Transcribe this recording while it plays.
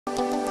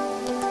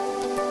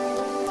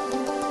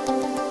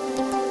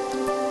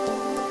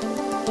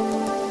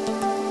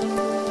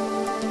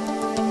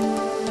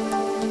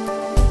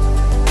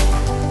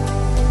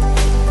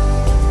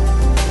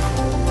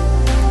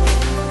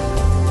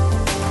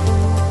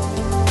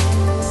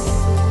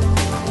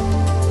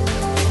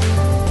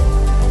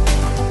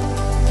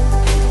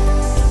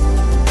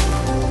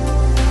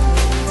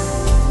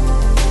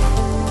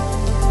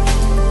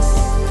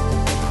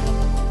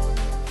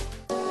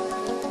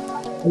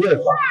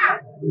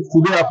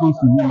Today happens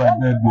to be my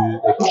birthday.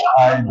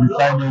 I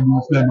decided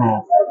instead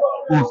of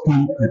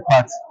hosting a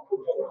party,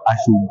 I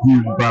should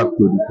give back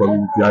to the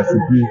community. I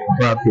should give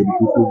back to the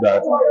people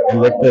that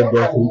elected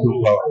us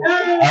into power.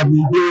 I've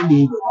been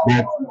doing it,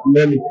 but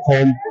let me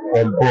come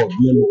on board,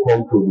 let me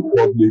come to the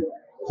public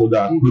so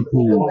that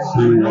people will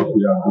see what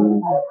we are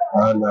doing.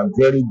 And I'm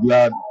very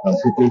glad I'm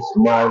putting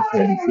smiles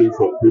on the face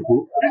of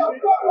people.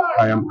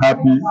 I am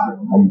happy.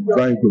 I'm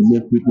trying to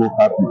make people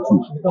happy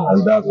too.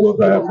 And that's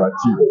what I have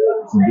achieved.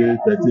 Today,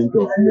 13th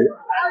of May,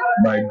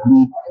 my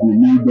group, the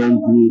New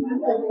Group,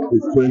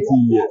 is 20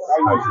 years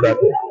I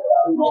started.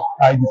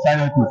 I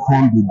decided to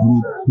form the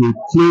group to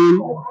train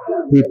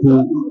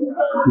people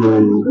to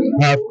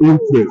have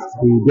interest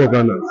in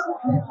governance.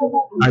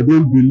 I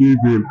don't believe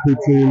in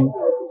putting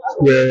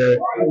square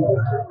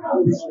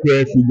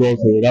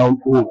figures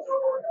around oath.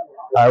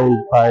 I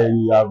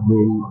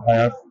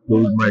have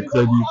to my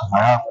credit,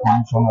 I have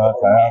commissioners,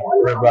 I have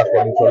federal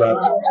commissioners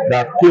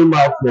that came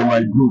out from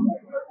my group.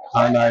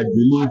 And I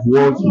believe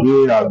once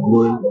they are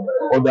growing,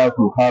 others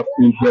will have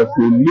interest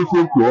to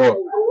listen to us.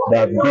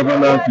 That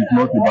governance is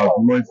not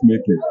about noise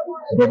making.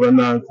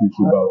 Governance is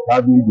about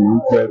having the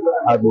interest,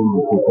 having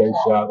the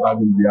potential,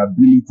 having the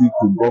ability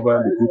to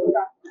govern the people,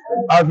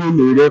 having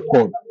a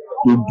record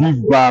to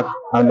give back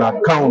and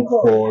account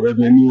for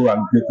revenue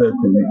allocated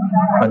to it.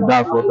 And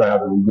that's what I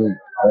have been doing.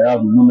 I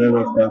have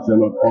numerous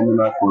councillors coming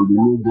out from the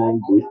New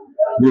Group.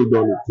 New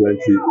Dawn is 20.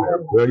 I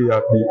am very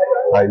happy.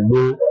 I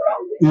know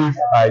if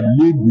I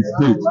leave the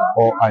stage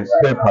or I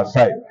step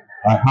aside,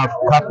 I have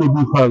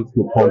capable hands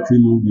to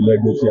continue the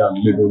legacy I'm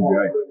leaving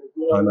behind.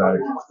 And I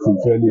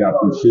sincerely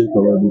appreciate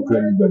Honorable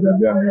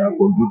Adewale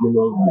for giving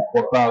us the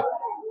portal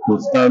to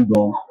stand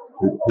on,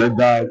 the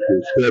pedal to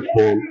step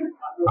on,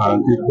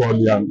 and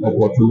equally an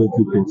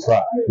opportunity to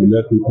serve, to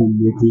let people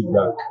notice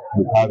that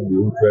we have the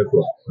interest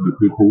of the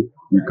people,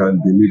 we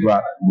can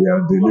deliver, we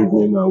are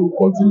delivering, and we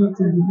continue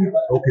to deliver.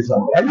 Okay, sir.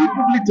 Can you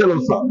quickly tell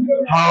us, sir,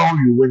 how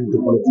you went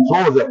into politics?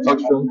 What was the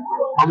attraction?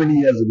 How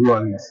many years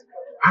ago and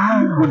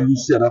what did you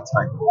see at that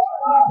time?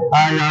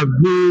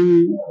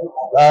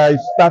 I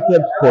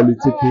started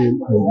politicking in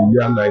the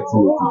year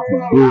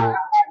 1982. Though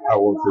I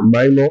was a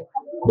minor,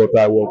 but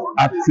I was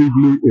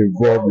actively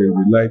involved in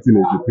the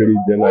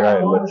 1983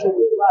 general election.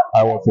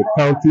 I was a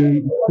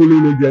polling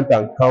agent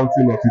and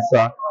counting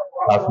officer,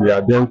 as we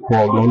are then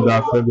called,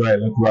 under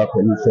Federal Electoral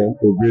Commission,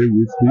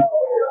 Whiskey.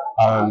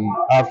 And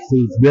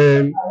since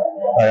then,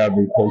 I have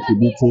been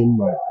contributing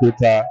my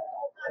quota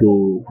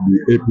to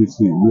the APC,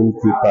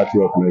 Unity Party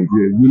of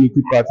Nigeria,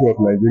 Unity Party of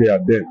Nigeria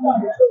then.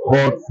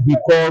 But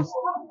because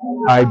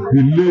I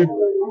believe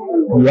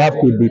you have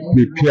to be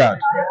prepared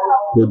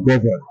to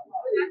govern,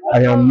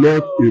 I am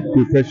not a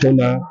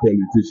professional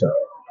politician.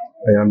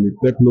 I am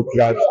a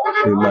technocrat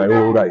in my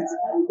own right.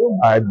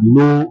 I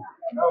know,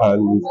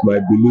 and it's my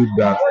belief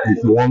that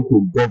if you want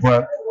to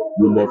govern,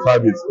 you must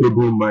have a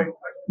stable mind.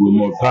 You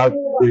must have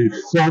a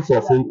source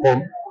of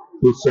income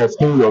to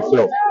sustain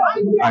yourself.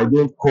 I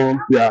don't come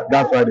here,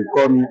 that's why they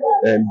call me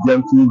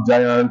gentle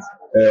giant,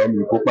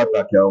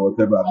 or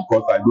whatever,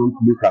 because I don't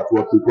look at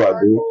what people are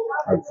doing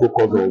and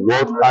focus on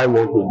what I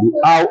want to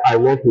do, how I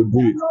want to do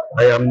it.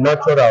 I am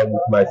natural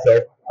with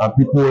myself, and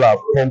people have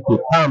come to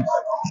terms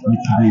with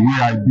the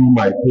way I do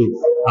my things.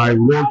 I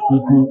want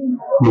people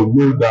to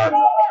know that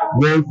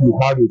once you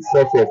have a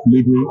source of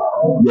living,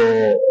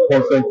 your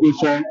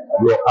concentration,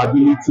 your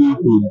ability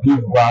to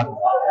give back,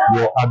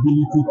 your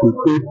ability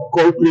to take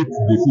concrete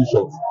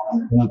decisions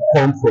will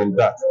come from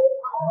that.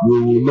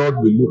 You will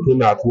not be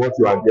looking at what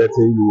you are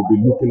getting, you will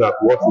be looking at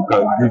what you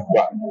can give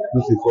back.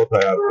 This is what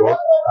I have done.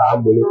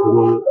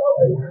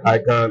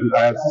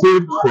 I have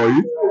saved for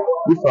it.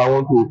 If I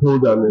want to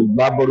hold an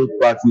elaborate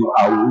party,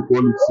 I will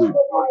equally save.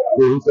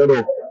 So instead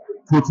of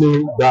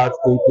putting that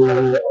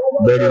into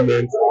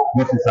merriment,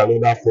 this is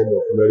another form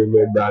of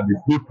merriment that the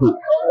people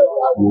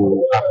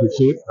will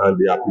appreciate, and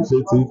they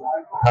appreciate it,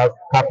 have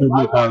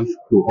capable hands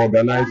to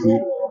organize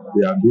it.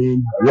 They are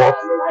doing what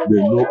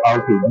they know how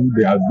to do,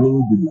 they are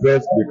doing the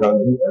best they can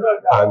do,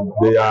 and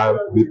they are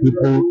the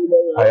people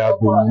I have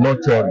been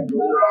nurturing.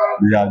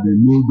 They are the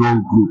New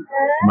Dawn Group,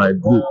 my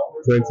group,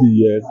 20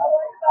 years,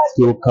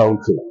 still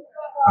counting.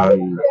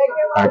 And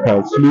I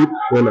can sleep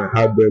when I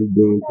have them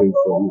doing things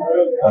for me.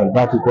 And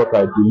that is what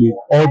I believe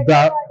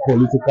other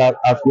political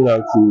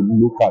aspirants should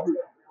look at.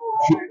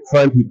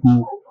 Find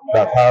people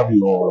that have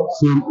your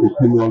same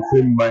opinion,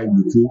 same mind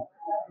with you,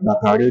 that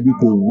are ready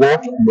to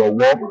work your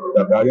work,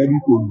 that are ready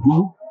to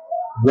do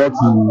what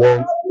you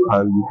want,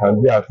 and you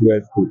can be at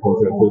rest to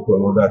concentrate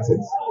on other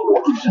things.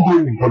 What keeps you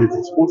going in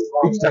politics?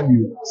 Each time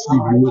you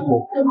sleep, you wake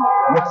up,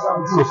 what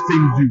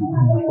sustains you?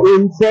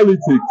 In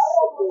politics,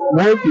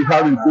 once you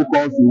have a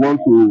focus, you want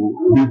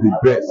to be the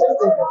best,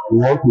 you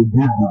want to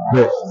give the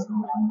best.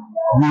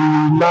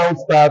 You now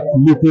start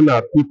looking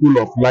at people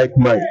of like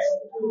minds.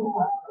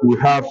 We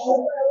have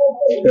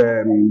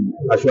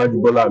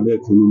Adewale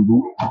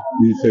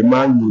is a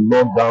man you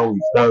knock down,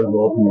 he stands up,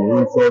 you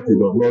insult, he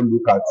does not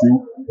look at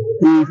you.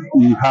 If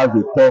he has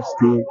a tough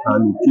skin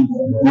and he keeps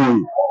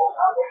going,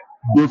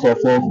 those of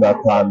us that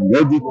are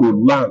ready to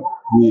learn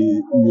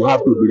you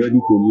have to be ready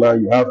to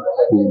learn. You have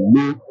to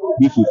know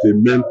this is a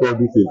mentor.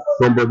 This is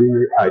somebody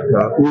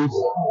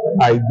whose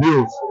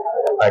ideals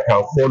I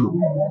can follow.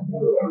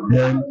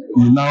 Then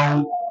he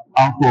now,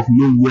 out of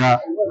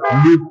nowhere,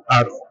 looked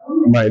at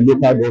my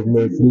local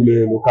government,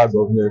 Surulere local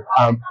government,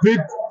 and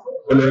picked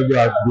Honorable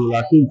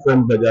Adewale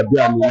from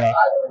Adewale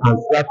and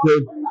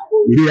started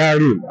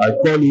rearing. I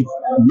call it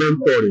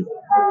mentoring.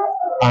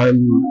 And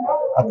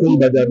I think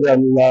that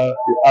Adewale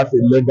has a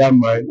legal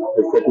mind,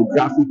 a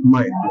photographic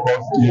mind,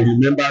 because he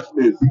remembers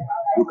things.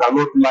 You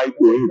cannot lie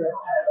to him.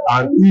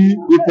 And he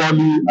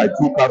equally, I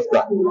took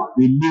after.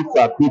 He looks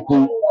at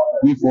people.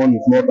 This one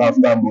is not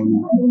after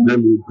money. Let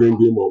me bring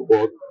him on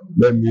board.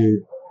 Let me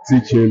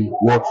teach him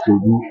what to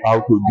do, how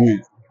to do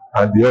it.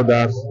 And the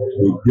others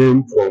will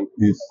gain from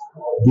his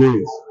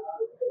gains,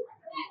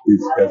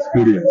 his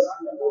experience.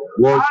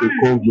 Once he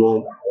comes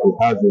home, he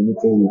has a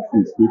meeting with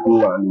his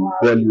people and he will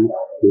tell you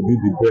to be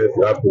the best,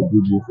 you have to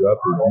do this, you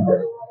have to do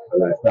that.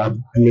 And I start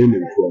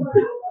gleaning from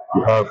it.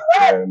 You have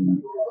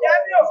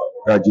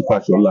Raji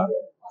Fashola,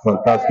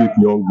 fantastic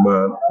young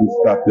man who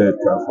started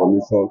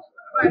transformation,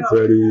 a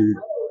very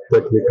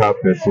technical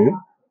person.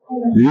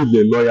 He is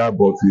a lawyer,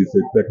 but he is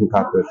a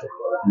technical person.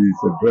 He is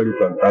a very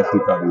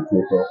fantastic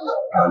administrator,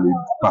 and he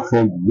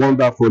performed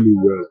wonderfully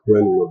well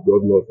when he was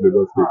governor of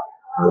Lagos State.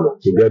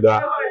 And together,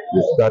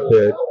 we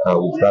started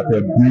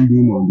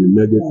building on the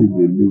legacy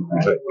they leave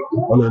behind.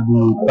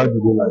 Honorable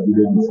Adewale,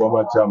 the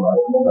former chairman,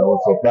 I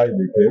was surprised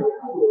they came,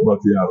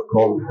 but he has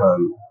come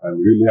and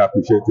really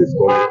appreciate his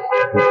calling.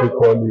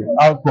 Particularly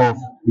out of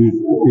his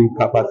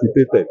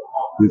incapacitated,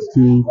 he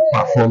still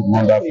performed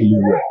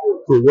wonderfully well.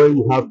 So when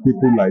you have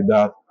people like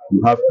that,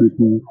 you have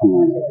people to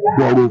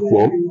borrow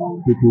from,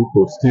 people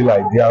to steal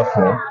ideas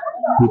from,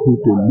 people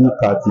to look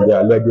at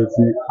their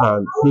legacy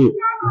and say,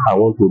 I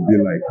want to be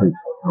like him.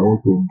 I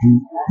want to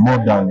do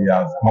more than he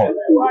has done.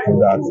 So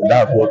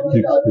that's what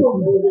keeps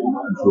people.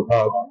 You should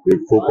have a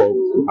focus,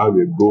 you have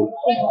a goal.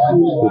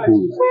 People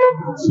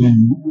will see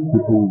you,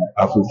 people will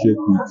associate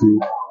with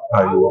you,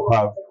 and you will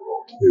have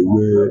a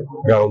way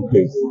round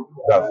things.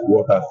 That's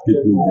what has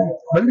kept me there.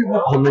 Many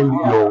people commend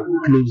your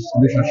close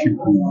relationship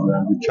with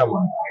the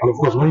chairman. And of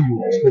course, when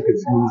you spoke a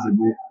few years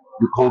ago,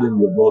 you called him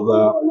your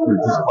brother,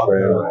 this partner,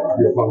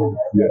 your family.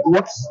 Yes.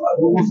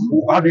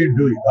 How do you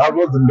do it?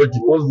 What's the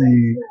logic? What's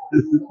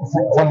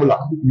the formula?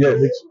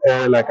 Yes,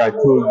 like I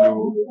told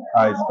you,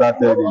 I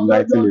started in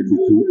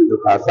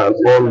 1982 as an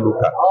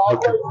onlooker.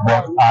 Okay.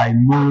 But I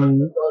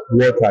know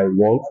what I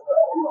want.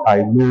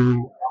 I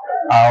know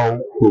how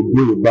to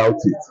go about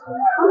it.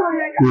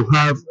 To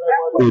have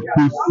a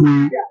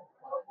peaceful,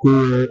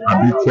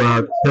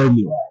 habitual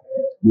tenure,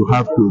 you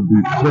have to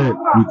be fair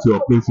with your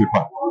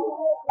principal.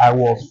 I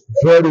was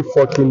very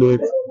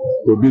fortunate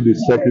to be the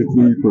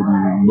secretary to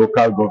the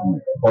local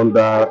government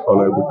under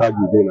Honorable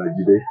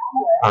Adewale,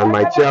 and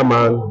my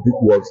chairman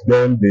was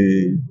then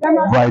the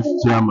vice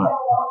chairman.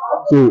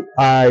 So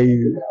I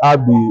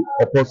had the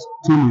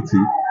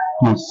opportunity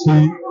to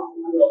see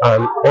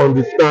and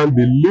understand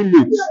the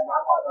limits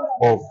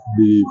of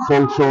the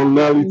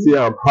functionality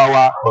and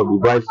power of the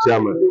vice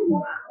chairman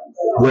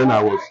when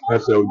I was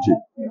SLG.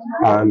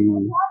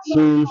 And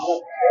since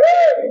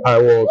I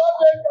was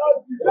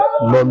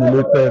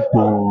nominated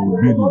to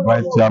be the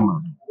vice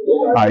chairman,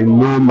 I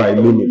know my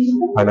limits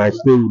and I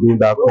stay within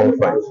that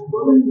confines.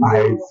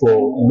 I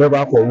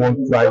never for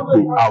one try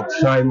to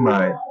outshine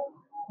my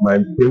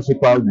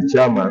principal, the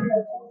chairman,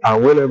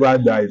 and whenever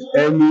there is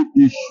any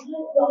issue,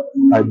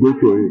 I go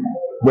to him.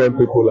 When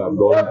people are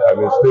gone, I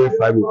will stay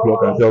 5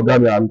 o'clock and say,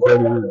 "Okay, I'm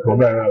telling you,"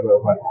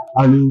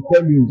 and he will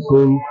tell me his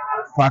own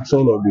fraction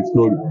of the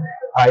story.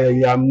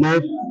 I am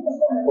not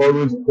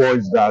always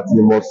poised that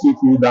he must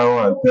sit me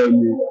down and tell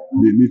me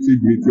the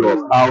nitty-gritty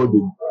of how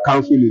the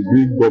council is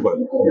being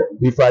governed.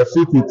 If I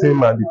sit with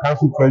him and the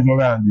council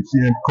treasurer and the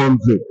CM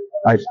comes in,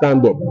 I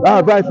stand up.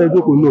 Vice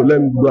Executive, no, let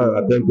me go and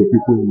attend to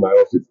people in my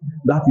office.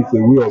 That is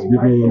a way of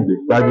giving him the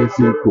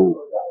privacy to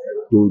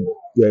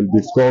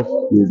discuss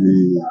with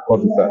the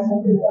officers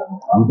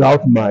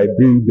without my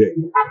being there.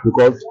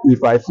 Because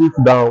if I sit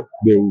down,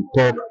 they will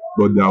talk,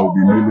 but there will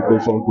be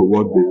limitation to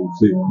what they will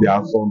say. There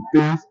are some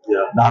things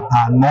that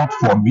are not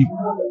for me,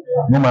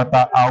 no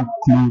matter how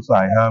close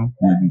I am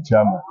with the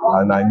chairman,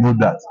 and I know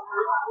that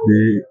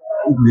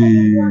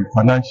the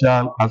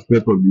financial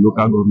aspect of the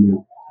local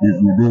government is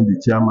within the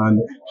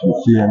chairman, the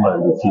CM,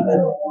 and the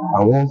CM.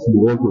 And once they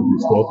want to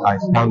discuss, I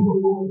stand up.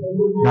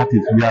 That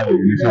is where the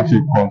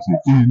relationship comes in.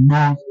 He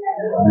knows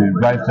the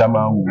vice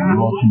chairman will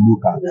not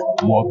look at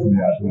what they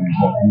are doing,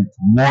 but with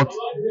what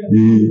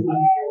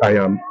I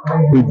am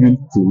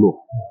privileged to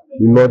know.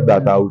 Not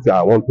that I will say,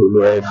 I want to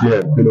know,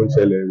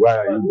 why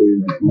are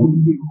you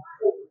doing this?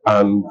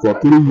 And for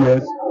 3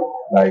 years,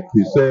 like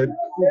he said,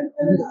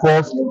 the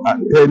first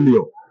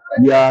tenure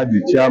where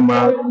the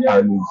chairman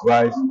and his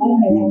vice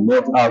will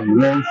not have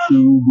one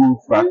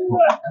single fracas.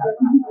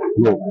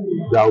 No,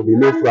 there will be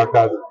no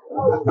fracas.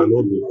 There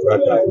cannot be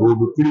fracas. It will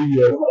be 3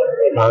 years,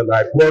 and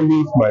I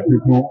promise my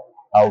people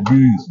I'll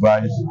be his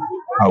vice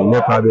I will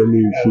not have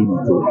any issue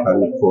with it.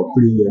 And for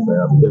 3 years, I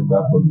have kept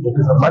that for me.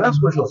 Okay, sir. My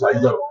last question, sir,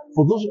 is that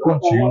for those who come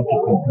to you to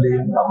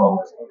complain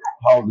about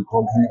how the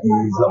country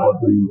is, about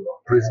the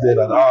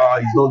president,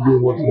 and he's not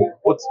doing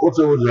what's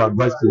your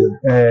advice to them?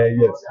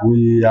 Yes,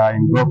 we are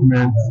in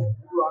government.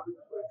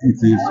 It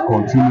is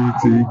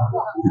continuity.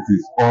 It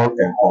is all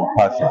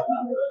encompassing.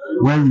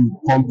 When you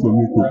come to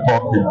me to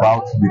talk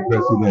about the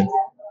president,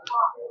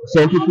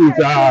 some people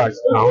say, I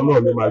don't know,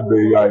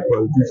 you are a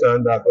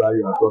politician, that's why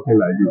you are talking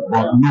like this.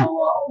 But no,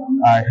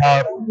 I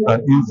have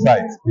an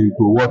insight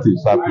into what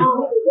is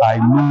happening. I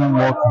know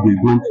what they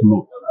don't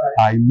know.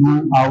 I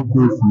know how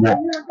things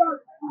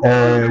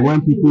work.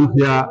 When people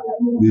hear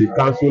the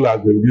council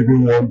has been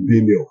given 1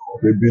 billion,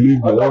 they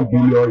believe the 1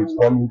 billion is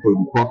coming to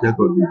the pocket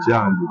of the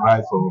chair and the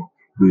vice of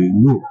the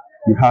no.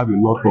 We have a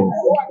lot of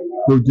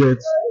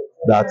projects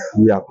that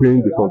we are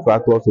paying the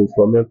contractors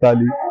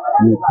instrumentally.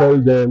 We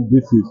tell them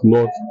this is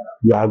not,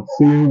 you are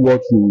seeing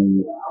what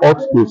you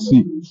ought to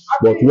see,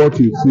 but what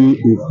you see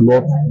is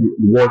not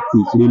what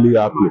is really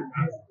happening.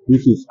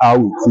 This is how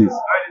it is.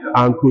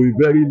 And to a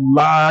very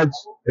large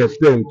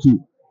extent too,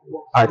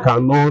 I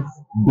cannot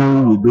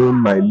go within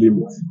my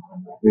limits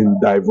in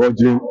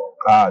diverging,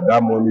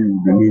 that money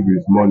you believe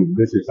is money.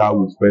 This is how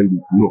we spend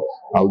it. No,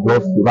 I'll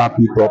just wrap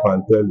it up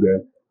and tell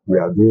them we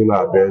are doing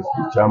our best.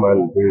 The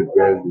chairman is doing his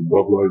best, the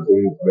governor is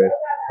doing his best,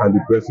 and the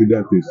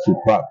president is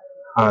superb.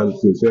 And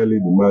sincerely,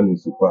 the man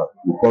is superb.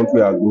 The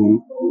country has been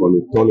on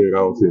a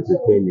turnaround since he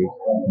came in.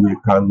 We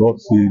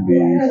cannot see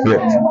the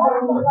effect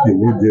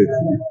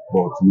immediately,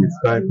 but with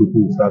time,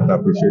 people will start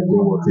appreciating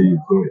what he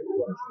is doing.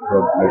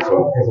 God bless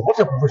all. What's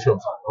your profession,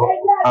 sir?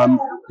 I'm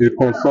a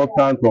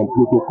consultant on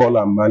protocol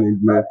and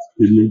management,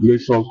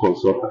 immigration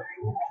consultant.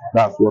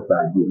 That's what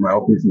I do. My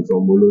office is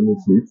on Bologna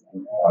Street.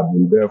 I've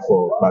been there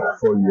for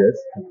 34 years,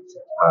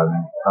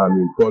 and I'm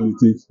in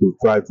politics to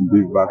try to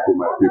give back to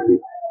my people,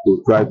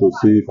 to try to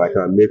see if I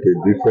can make a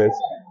difference.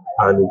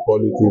 And in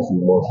politics,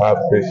 you must have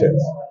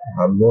patience.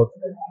 I'm not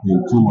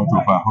in too much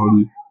of a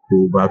hurry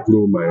to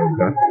overthrow my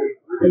oga.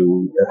 He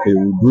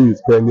will do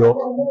his tenure.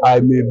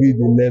 I may be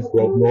the next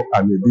governor,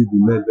 I may be the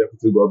next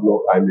deputy governor,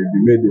 I may be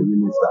made a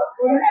minister.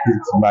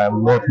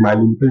 My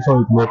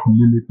limitation is not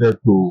limited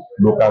to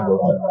local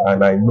government,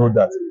 and I know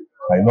that.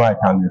 I know I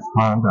can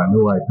expand, I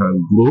know I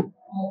can grow,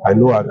 I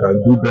know I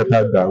can do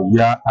better than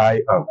where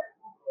I am.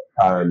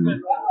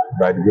 And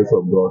by the grace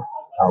of God,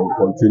 I will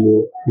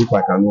continue. If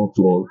I cannot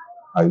run,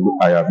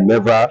 I have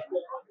never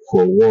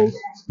for once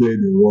stayed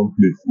in one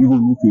place.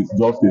 Even if it's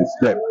just a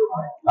step,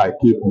 I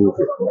keep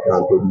moving.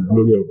 And to the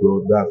glory of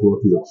God, that's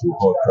what we should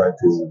all try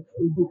to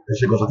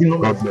do.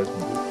 God bless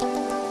you.